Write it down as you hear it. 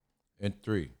And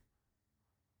three.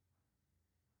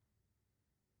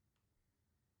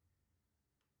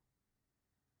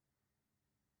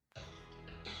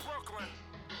 Brooklyn,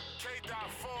 K.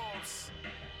 Forbes,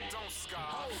 don't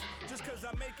scoff. Just cause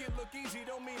I make it look easy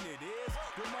don't mean it is.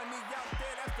 The money out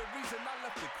there, that's the reason I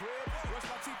left the crib. Brush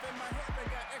my teeth in my head and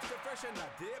got extra fresh and I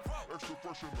dip. Extra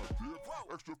fresh and I dip.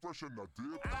 Extra fresh and I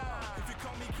dip. If you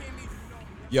call me Kimmy, you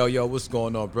know. Yo, what's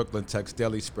going on? Brooklyn Tech's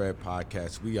Daily Spread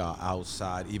Podcast. We are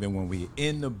outside even when we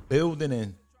in the building,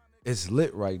 and it's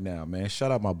lit right now, man.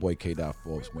 Shout out my boy K.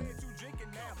 Forbes, man.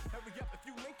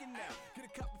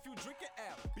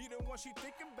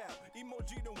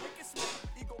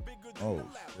 Oh,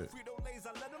 shit.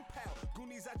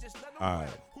 All right.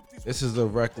 This is a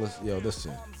reckless. Yo,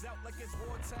 listen.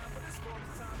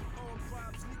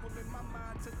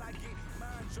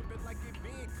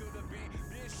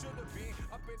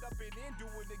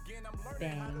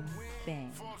 Bang,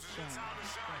 bang, bang.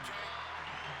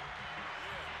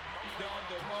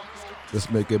 Let's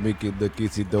make it look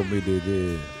easy. Don't make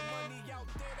it.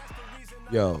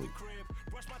 Yo.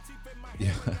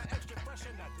 Yeah.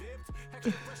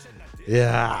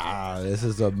 Yeah, this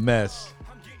is a mess.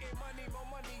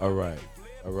 All right.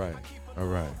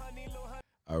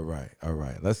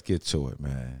 Let's get to it,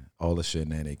 man. All the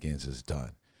shenanigans is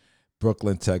done.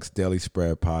 Brooklyn Tech's Daily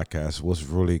Spread Podcast was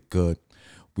really good.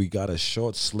 We got a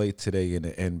short slate today in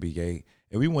the NBA,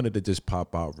 and we wanted to just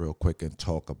pop out real quick and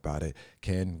talk about it.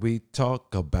 Can we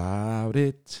talk about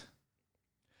it?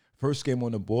 First game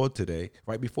on the board today.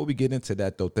 Right before we get into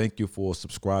that, though, thank you for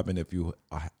subscribing if you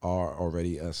are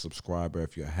already a subscriber.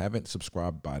 If you haven't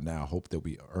subscribed by now, hope that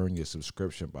we earn your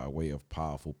subscription by way of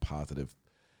powerful, positive,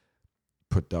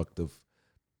 productive,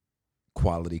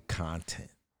 quality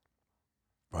content.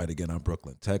 Right, again, I'm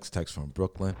Brooklyn Text from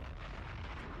Brooklyn.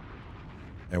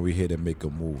 And we're here to make a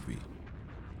movie.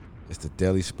 It's the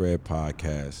Daily Spread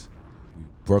Podcast. We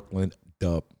Brooklyn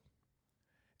Dub.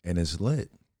 And it's lit.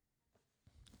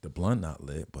 The blunt not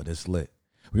lit, but it's lit.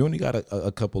 We only got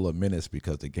a couple of minutes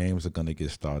because the games are going to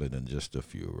get started in just a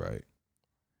few, right?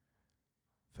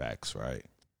 Facts, right?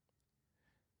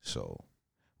 So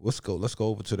let's go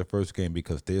over to the first game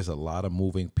because there's a lot of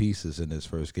moving pieces in this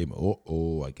first game.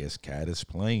 I guess Cat is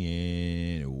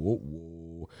playing.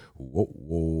 Whoa.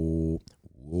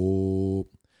 All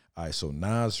right, so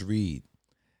Nas Reed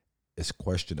is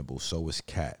questionable. So is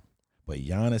Cat. But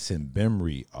Giannis and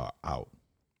Bembry are out.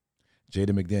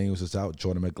 Jaden McDaniels is out.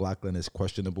 Jordan McLaughlin is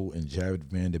questionable. And Jared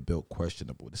Vanderbilt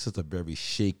questionable. This is a very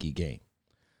shaky game.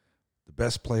 The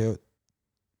best player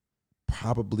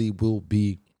probably will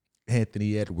be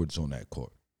Anthony Edwards on that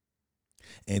court.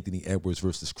 Anthony Edwards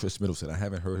versus Chris Middleton. I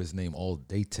haven't heard his name all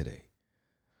day today.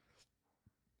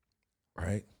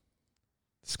 Right?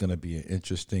 It's going to be an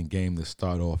interesting game to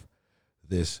start off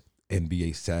this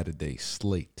NBA Saturday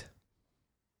slate.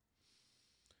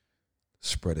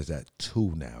 Spread is at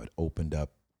 2 now. It opened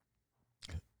up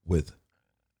with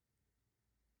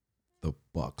the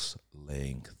Bucks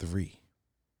laying 3.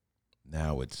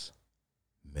 Now it's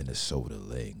Minnesota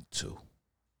laying 2.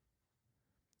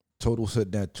 Total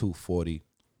sitting at 240.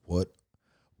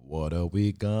 What are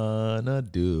we gonna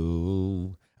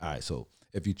do? All right, so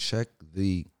if you check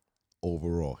the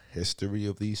overall history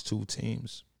of these two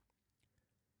teams,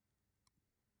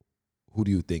 who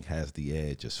do you think has the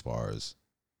edge as far as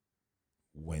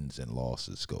wins and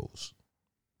losses goes,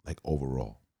 like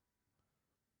overall?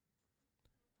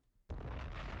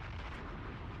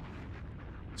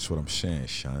 That's what I'm saying,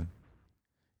 son.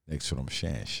 That's what I'm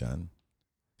saying, son.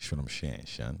 That's what I'm saying,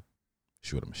 son.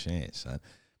 That's what I'm saying, son.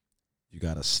 You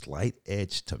got a slight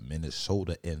edge to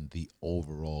Minnesota in the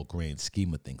overall grand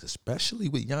scheme of things, especially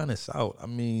with Giannis out. I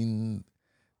mean,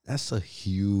 that's a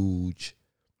huge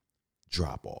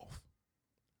drop-off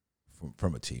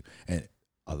from a team. And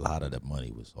a lot of the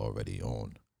money was already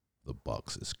on the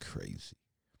Bucks. It's crazy.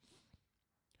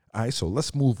 All right, so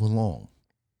let's move along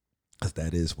because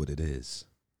that is what it is.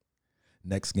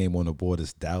 Next game on the board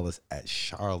is Dallas at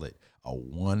Charlotte. A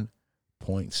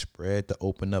 1-point spread to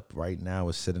open up right now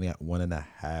is sitting at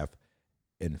 1.5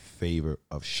 in favor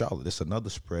of Charlotte. It's another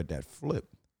spread that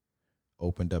flipped.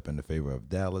 Opened up in the favor of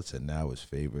Dallas, and now its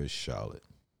favor is Charlotte.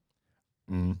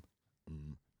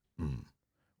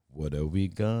 What are we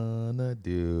gonna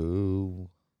do?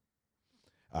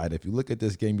 All right, if you look at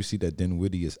this game, you see that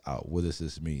Dinwiddie is out. What does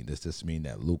this mean? Does this mean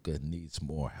that Luka needs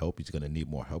more help? He's going to need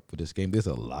more help for this game. There's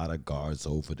a lot of guards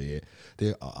over there.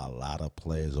 There are a lot of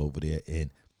players over there.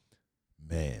 And,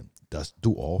 man,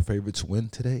 do all favorites win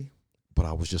today? But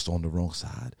I was just on the wrong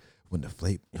side. When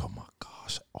the oh, my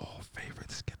gosh, all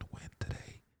favorites can win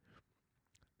today.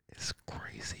 It's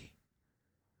crazy.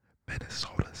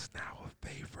 Minnesota's now a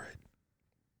favorite.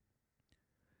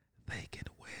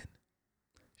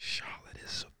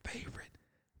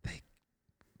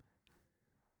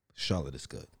 Charlotte is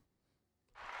good.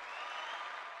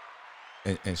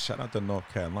 And shout out to North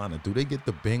Carolina. Do they get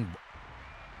the bing?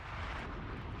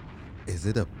 Is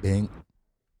it a bing?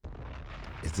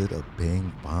 Is it a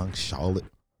bing bong Charlotte?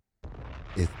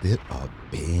 Is it a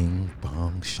bing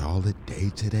bong Charlotte day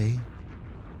today?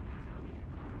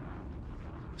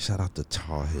 Shout out to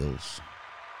Tar Heels.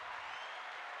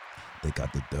 They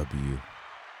got the W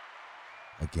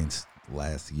against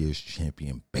last year's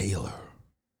champion Baylor.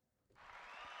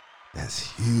 That's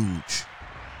huge.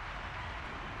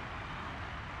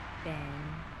 Bang,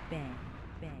 bang,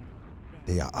 bang, bang.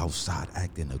 They are outside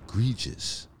acting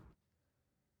egregious.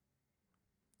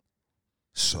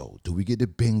 So, do we get the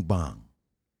bing bong?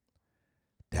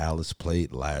 Dallas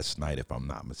played last night, if I'm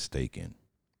not mistaken.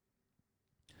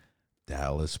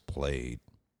 Dallas played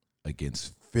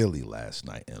against Philly last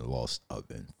night and lost up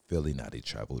in Philly. Now they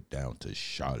traveled down to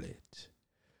Charlotte.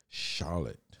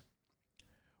 Charlotte.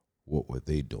 What were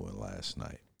they doing last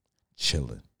night?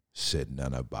 Chilling, sitting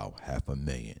on about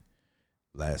 $500,000.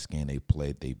 Last game they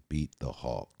played, they beat the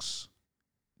Hawks.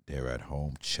 They're at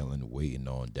home chilling, waiting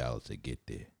on Dallas to get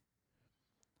there.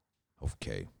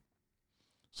 Okay.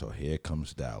 So here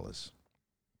comes Dallas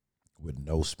with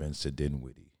no Spencer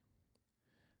Dinwiddie.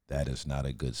 That is not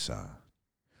a good sign.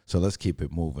 So let's keep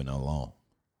it moving along.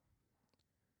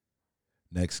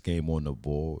 Next game on the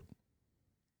board,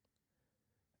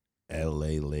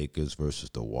 LA Lakers versus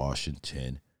the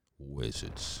Washington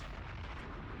Wizards.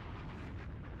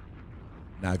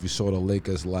 Now, if you saw the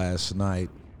Lakers last night,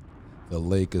 the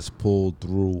Lakers pulled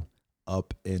through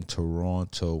up in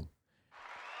Toronto.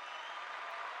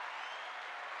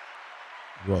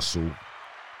 Russell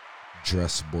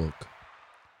Westbrook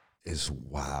is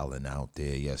wilding out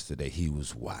there yesterday. He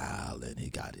was wilding. He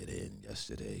got it in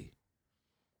yesterday.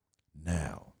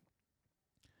 Now,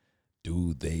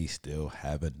 do they still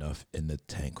have enough in the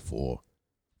tank for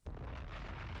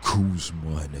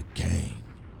Kuzma in the game?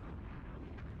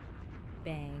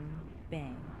 Bang,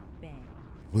 bang, bang.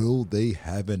 Will they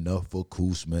have enough for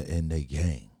Kuzma in the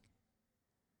game?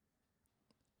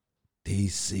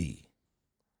 DC.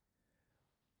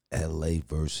 LA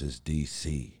versus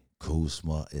DC.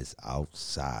 Kuzma is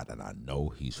outside, and I know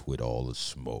he's with all the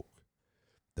smoke.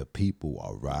 The people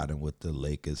are riding with the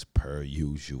Lakers per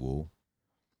usual.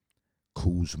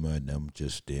 Kuzma and them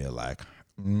just there like,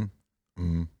 Now,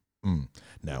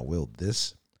 will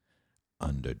this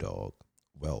underdog,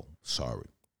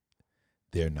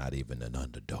 they're not even an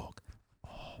underdog.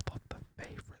 All but the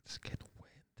favorites can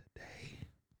win today.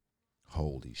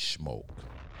 Holy smoke.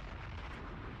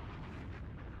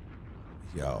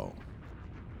 Yo,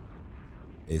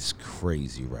 it's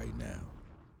crazy right now.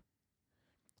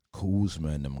 Kuzma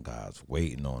and them guys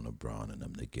waiting on LeBron and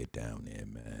them to get down there,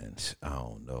 man. I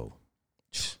don't know.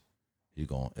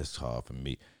 It's hard for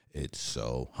me. It's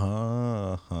so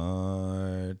hard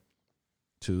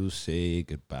to say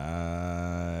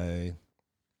goodbye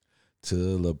to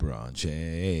LeBron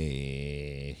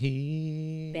James.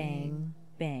 Bang,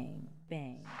 bang,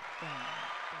 bang, bang.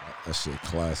 That shit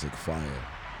classic fire.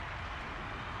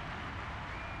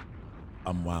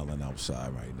 I'm wilding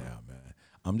outside right now, man.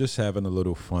 I'm just having a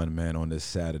little fun, man, on this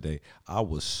Saturday. I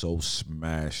was so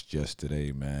smashed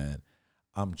yesterday, man.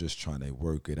 I'm just trying to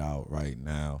work it out right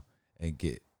now and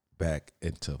get back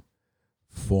into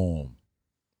form.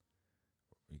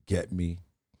 You get me?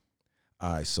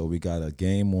 All right, so we got a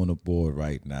game on the board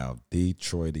right now.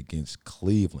 Detroit against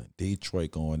Cleveland. Detroit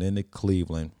going into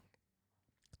Cleveland.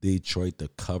 Detroit the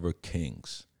cover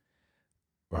Kings,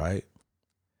 right?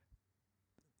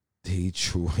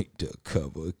 Detroit the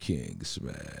cover Kings,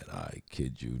 man. I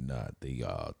kid you not. They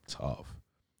are tough.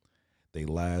 They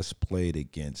last played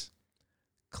against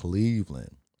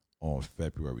Cleveland on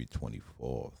February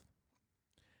 24th.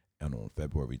 And on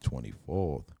February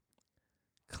 24th,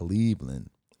 Cleveland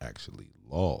actually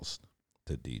lost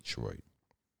to Detroit.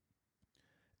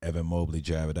 Evan Mobley,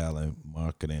 Jared Allen,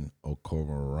 Marketing,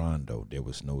 Okoro Rondo. There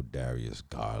was no Darius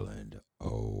Garland.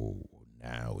 Oh,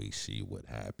 now we see what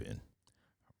happened.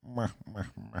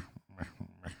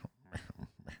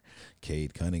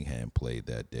 Cade Cunningham played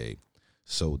that day.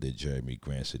 So did Jeremy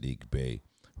Grant, Sadiq Bey.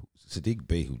 Sadiq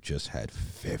Bey, who just had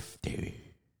 50.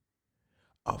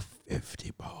 A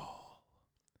 50 ball.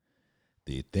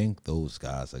 Do you think those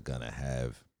guys are going to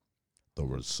have the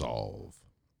resolve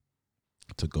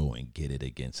to go and get it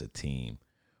against a team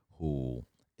who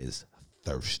is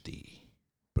thirsty,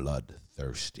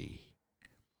 bloodthirsty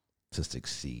to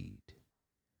succeed?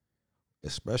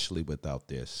 Especially without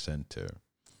their center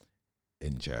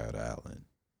in Jared Allen.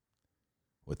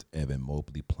 With Evan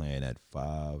Mobley playing at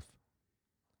 5.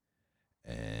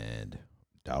 And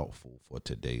doubtful for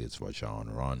today is Rajon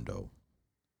Rondo.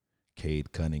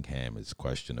 Cade Cunningham is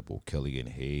questionable. Killian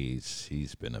Hayes,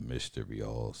 he's been a mystery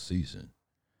all season.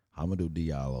 Hamidou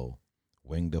Diallo,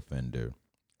 wing defender,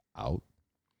 out.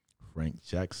 Frank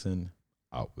Jackson,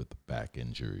 out with back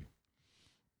injury.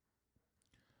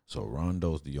 So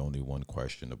Rondo's the only one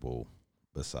questionable,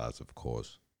 besides, of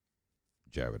course,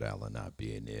 Jared Allen not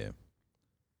being there.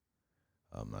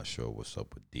 I'm not sure what's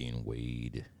up with Dean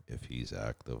Wade, if he's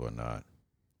active or not.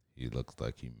 He looks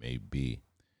like he may be.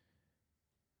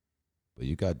 But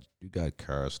you got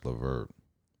Karis LeVert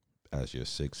as your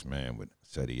sixth man with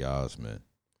Cedi Osman,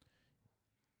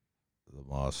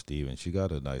 Lamar Stevens. You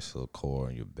got a nice little core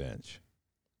on your bench.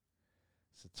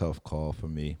 It's a tough call for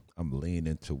me. I'm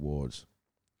leaning towards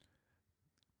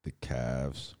the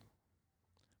Cavs,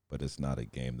 but it's not a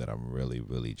game that I'm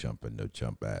really jumping to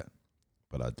jump at.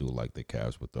 But I do like the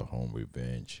Cavs with the home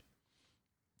revenge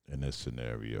in this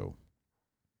scenario.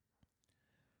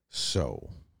 So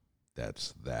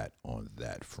that's that on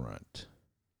that front.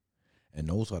 And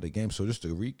those are the games. So just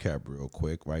to recap real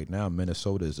quick, right now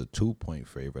Minnesota is a 2-point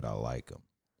favorite. I like them.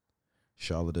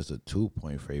 Charlotte is a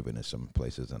 2-point favorite in some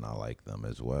places, and I like them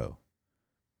as well.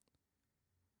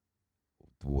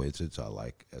 The Wizards I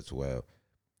like as well.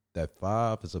 That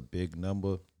 5 is a big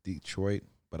number, Detroit,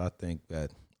 but I think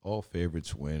that all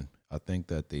favorites win. I think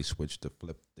that they switched to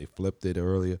flip. They flipped it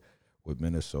earlier with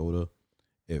Minnesota.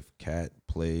 If Cat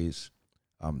plays,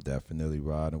 I'm definitely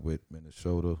riding with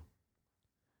Minnesota.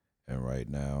 And right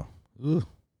now,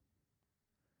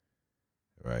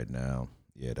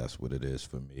 yeah, that's what it is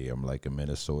for me. I'm liking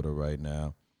Minnesota right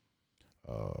now.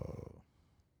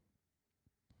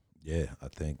 Yeah, I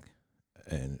think,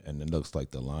 and it looks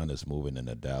like the line is moving in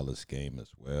the Dallas game as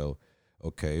well.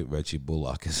 Okay, Reggie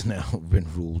Bullock has now been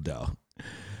ruled out.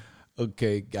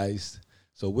 Okay, guys.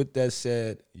 So with that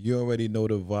said, you already know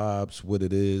the vibes, what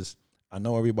it is. I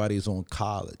know everybody's on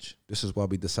college. This is why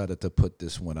we decided to put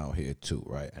this one out here too,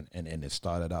 right? And it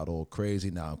started out all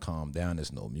crazy. Now calm down.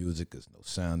 There's no music. There's no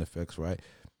sound effects, right?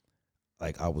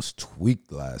 Like I was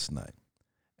tweaked last night,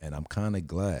 and I'm kind of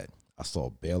glad. I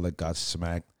saw Baylor got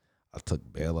smacked. I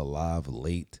took Baylor live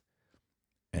late,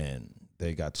 and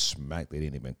they got smacked. They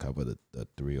didn't even cover the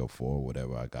 3 or 4,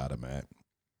 whatever I got them at,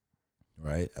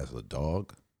 right, as a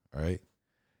dog, right?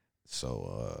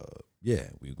 So, yeah,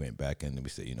 we went back in and we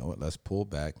said, you know what, let's pull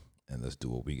back and let's do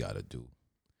what we got to do.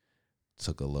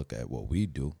 Took a look at what we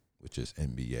do, which is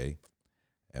NBA,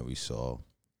 and we saw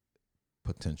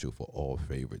potential for all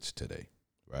favorites today,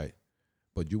 right?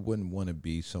 But you wouldn't want to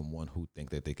be someone who think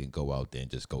that they can go out there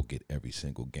and just go get every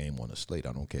single game on a slate.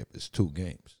 I don't care if it's 2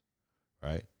 games,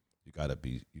 right? You gotta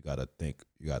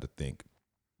think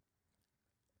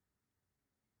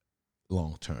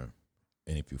long term.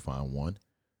 And if you find one,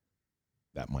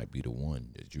 that might be the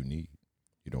one that you need.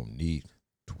 You don't need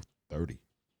 30,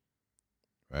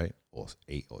 right? Or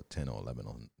 8 or 10 or 11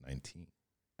 or 19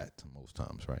 at most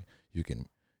times, right? You can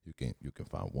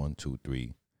find 1, 2,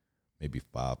 3, maybe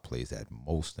 5 plays at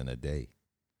most in a day,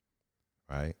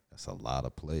 right? That's a lot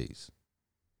of plays,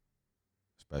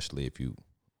 especially if you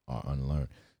are unlearned.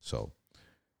 So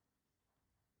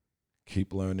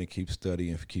keep learning, keep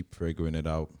studying, keep figuring it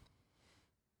out,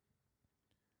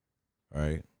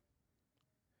 right?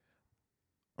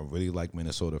 I really like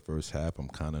Minnesota first half. I'm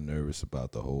kind of nervous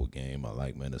about the whole game. I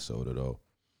like Minnesota, though.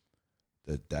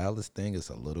 The Dallas thing is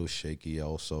a little shaky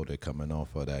also. They're coming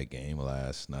off of that game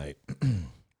last night.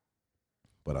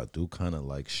 But I do kind of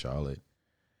like Charlotte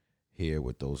here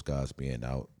with those guys being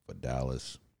out for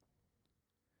Dallas.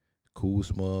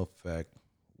 Kuzma effect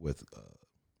with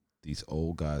these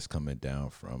old guys coming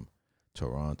down from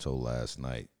Toronto last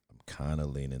night. I'm kind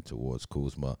of leaning towards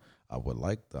Kuzma. I would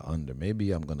like the under.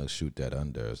 Maybe I'm going to shoot that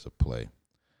under as a play.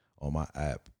 On my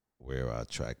app where I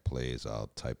track plays, I'll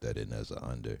type that in as an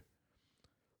under.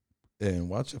 And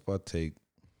watch if I take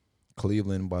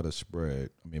Cleveland by the spread,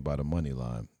 by the money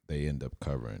line, they end up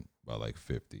covering by like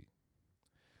 50.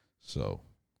 So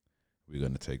we're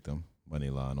going to take them money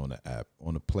line on the app,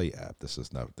 on the Play app. This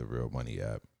is not the Real Money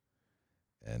app.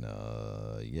 And,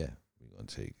 yeah, we're going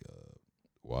to take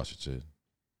Washington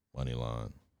money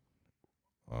line,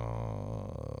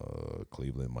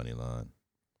 Cleveland money line.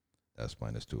 That's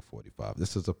minus 245.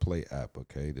 This is a Play app,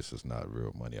 okay? This is not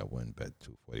Real Money. I wouldn't bet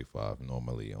 245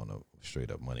 normally on a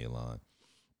straight-up money line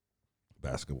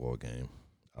basketball game.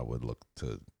 I would look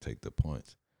to take the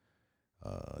points.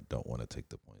 Don't want to take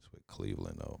the points with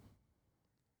Cleveland, though.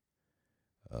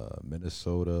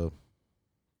 Minnesota,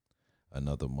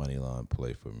 another money line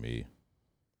play for me.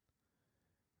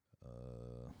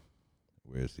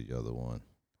 Where's the other one?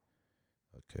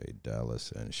 Okay,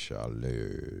 Dallas and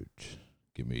Charlotte.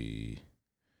 Give me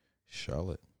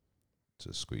Charlotte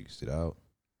to squeeze it out.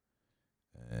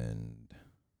 And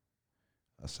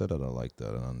I said that I like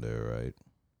that under, right?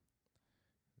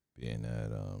 Being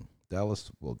that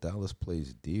Dallas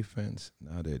plays defense.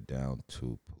 Now they're down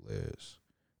 2 players.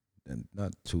 And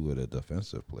not 2 of the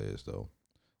defensive players, though.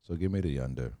 So give me the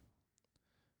under.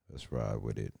 Let's ride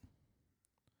with it.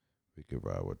 We could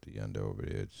ride with the under over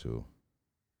there, too.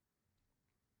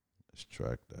 Let's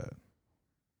track that.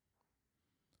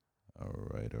 All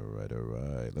right.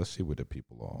 Let's see what the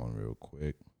people are on real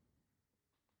quick.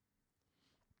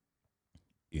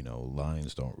 You know,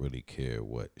 lions don't really care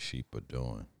what sheep are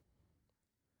doing.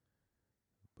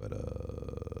 But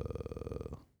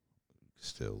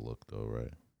still look though,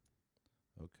 right?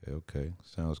 Okay.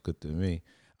 Sounds good to me.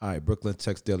 All right, Brooklyn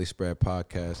Tech's Daily Spread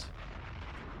Podcast.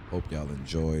 Hope y'all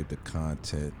enjoyed the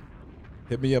content.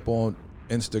 Hit me up on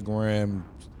Instagram,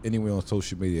 anywhere on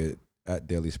social media at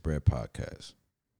Daily Spread Podcast.